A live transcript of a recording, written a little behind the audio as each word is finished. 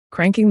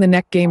Cranking the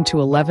neck game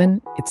to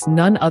 11, it's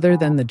none other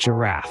than the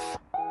giraffe.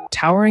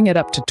 Towering at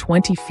up to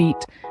 20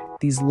 feet,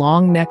 these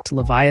long-necked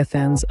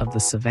leviathans of the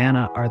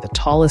savannah are the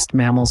tallest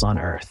mammals on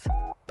Earth.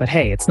 But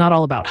hey, it's not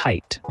all about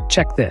height.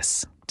 Check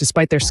this.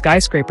 Despite their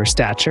skyscraper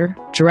stature,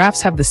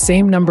 giraffes have the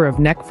same number of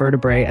neck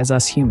vertebrae as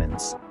us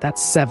humans.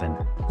 That's 7.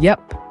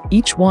 Yep,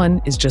 each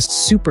one is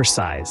just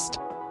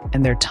supersized.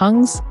 And their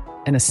tongues?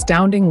 An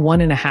astounding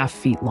 1.5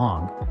 feet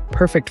long,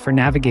 perfect for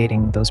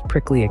navigating those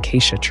prickly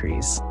acacia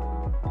trees.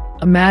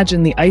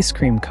 Imagine the ice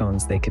cream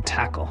cones they could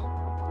tackle.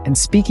 And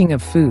speaking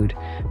of food,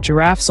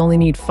 giraffes only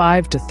need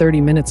 5 to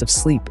 30 minutes of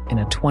sleep in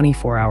a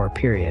 24-hour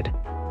period.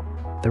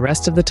 The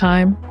rest of the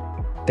time,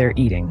 they're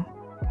eating.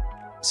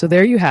 So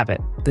there you have it,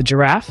 the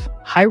giraffe,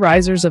 high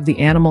risers of the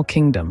animal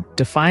kingdom,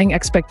 defying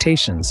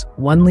expectations,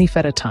 one leaf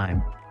at a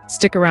time.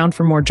 Stick around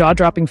for more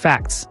jaw-dropping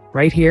facts,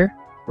 right here,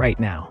 right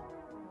now.